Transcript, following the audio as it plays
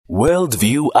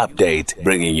Worldview Update,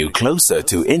 bringing you closer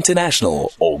to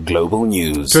international or global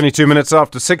news. 22 minutes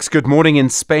after 6, good morning. In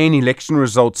Spain, election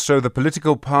results show the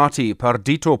political party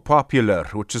Partido Popular,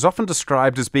 which is often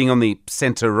described as being on the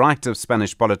centre-right of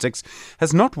Spanish politics,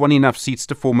 has not won enough seats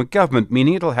to form a government,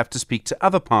 meaning it'll have to speak to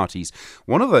other parties.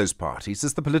 One of those parties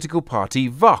is the political party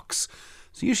Vox.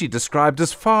 It's usually described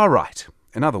as far-right.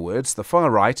 In other words, the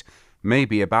far-right may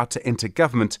be about to enter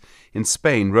government in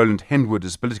Spain. Roland Henwood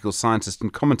is a political scientist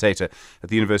and commentator at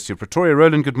the University of Pretoria.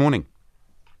 Roland, good morning.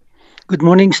 Good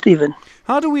morning, Stephen.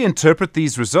 How do we interpret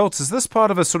these results? Is this part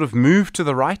of a sort of move to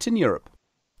the right in Europe?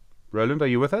 Roland, are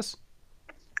you with us?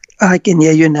 I can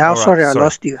hear you now. Right, sorry, I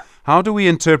lost you. How do we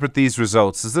interpret these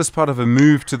results? Is this part of a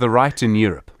move to the right in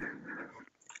Europe?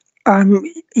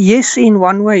 Yes, in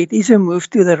one way, it is a move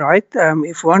to the right.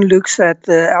 If one looks at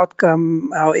the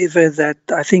outcome, however, that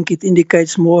I think it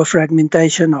indicates more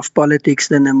fragmentation of politics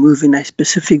than a move in a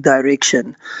specific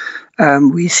direction.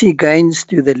 We see gains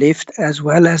to the left as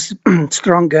well as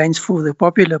strong gains for the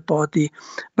Popular Party,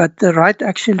 but the right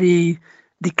actually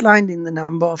declined in the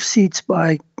number of seats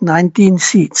by 19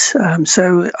 seats.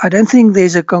 So I don't think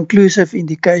there's a conclusive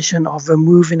indication of a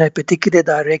move in a particular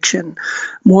direction.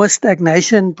 More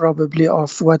stagnation probably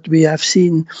of what we have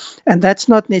seen. And that's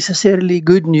not necessarily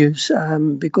good news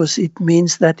because it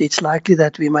means that it's likely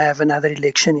that we may have another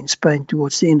election in Spain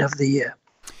towards the end of the year.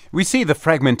 We see the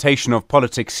fragmentation of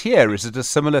politics here. Is it a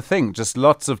similar thing? Just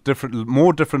lots of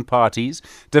more different parties,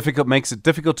 makes it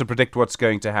difficult to predict what's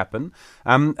going to happen,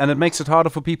 and it makes it harder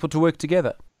for people to work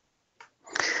together.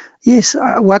 Yes,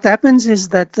 what happens is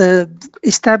that the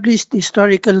established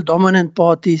historical dominant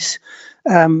parties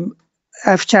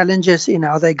have challenges in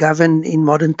how they govern in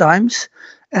modern times,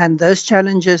 and those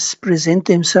challenges present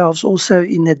themselves also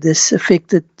in a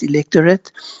disaffected electorate,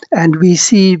 and we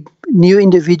see new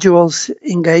individuals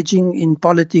engaging in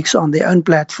politics on their own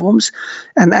platforms,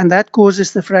 and that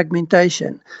causes the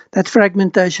fragmentation. That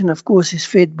fragmentation, of course, is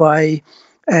fed by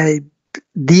a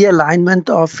de-alignment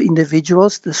of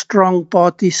individuals. The strong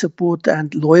party support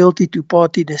and loyalty to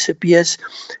party disappears,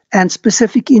 and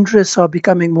specific interests are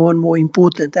becoming more and more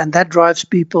important, and that drives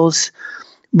people's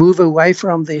move away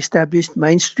from the established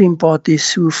mainstream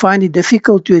parties who find it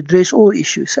difficult to address all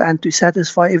issues and to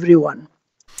satisfy everyone.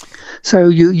 So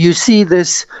you see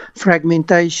this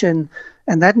fragmentation,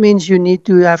 and that means you need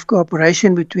to have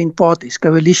cooperation between parties,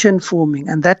 coalition forming,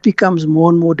 and that becomes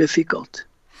more and more difficult.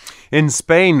 In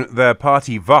Spain, the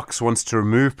party Vox wants to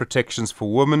remove protections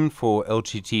for women, for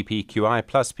LGBTQI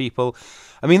plus people.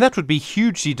 I mean, that would be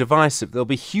hugely divisive. There'll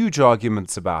be huge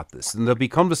arguments about this, and there'll be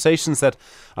conversations that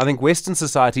I think Western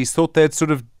societies thought they'd sort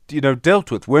of,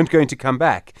 dealt with, weren't going to come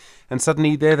back, and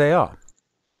suddenly there they are.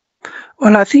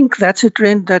 Well, I think that's a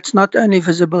trend that's not only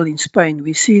visible in Spain.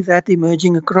 We see that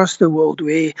emerging across the world,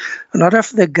 where a lot of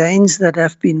the gains that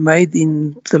have been made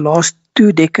in the last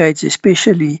 2 decades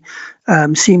especially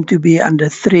seem to be under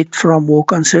threat from more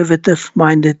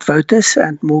conservative-minded voters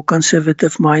and more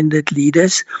conservative-minded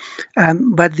leaders.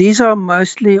 But these are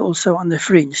mostly also on the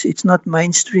fringe. It's not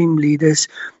mainstream leaders.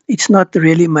 It's not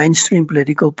really mainstream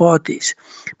political parties.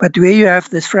 But where you have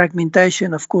this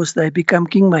fragmentation, of course, they become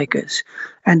kingmakers.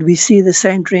 And we see the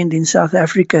same trend in South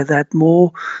Africa, that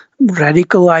more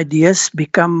radical ideas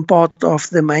become part of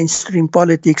the mainstream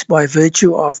politics by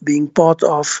virtue of being part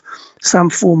of some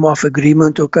form of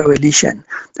agreement or coalition.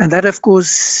 And that, of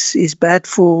course, is bad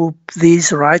for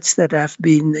these rights that have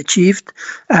been achieved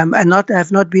and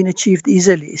have not been achieved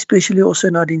easily, especially also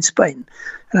not in Spain.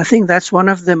 And I think that's one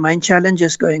of the main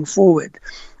challenges going forward.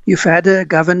 You've had a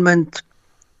government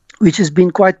which has been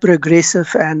quite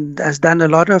progressive and has done a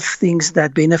lot of things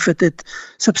that benefited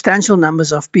substantial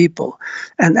numbers of people.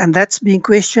 And that's being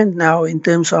questioned now in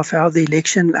terms of how the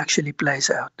election actually plays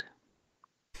out.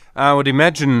 I would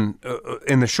imagine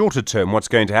in the shorter term what's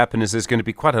going to happen is there's going to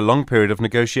be quite a long period of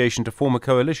negotiation to form a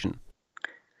coalition.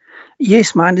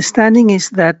 Yes, my understanding is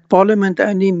that Parliament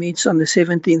only meets on the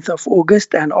 17th of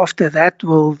August, and after that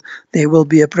there will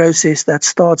be a process that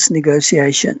starts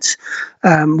negotiations,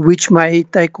 which may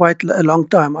take quite a long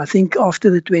time. I think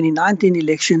after the 2019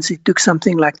 elections, it took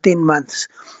something like 10 months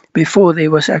before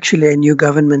there was actually a new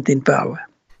government in power.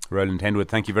 Roland Henwood,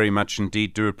 thank you very much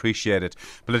indeed. Do appreciate it.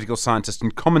 Political scientist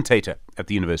and commentator at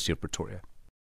the University of Pretoria.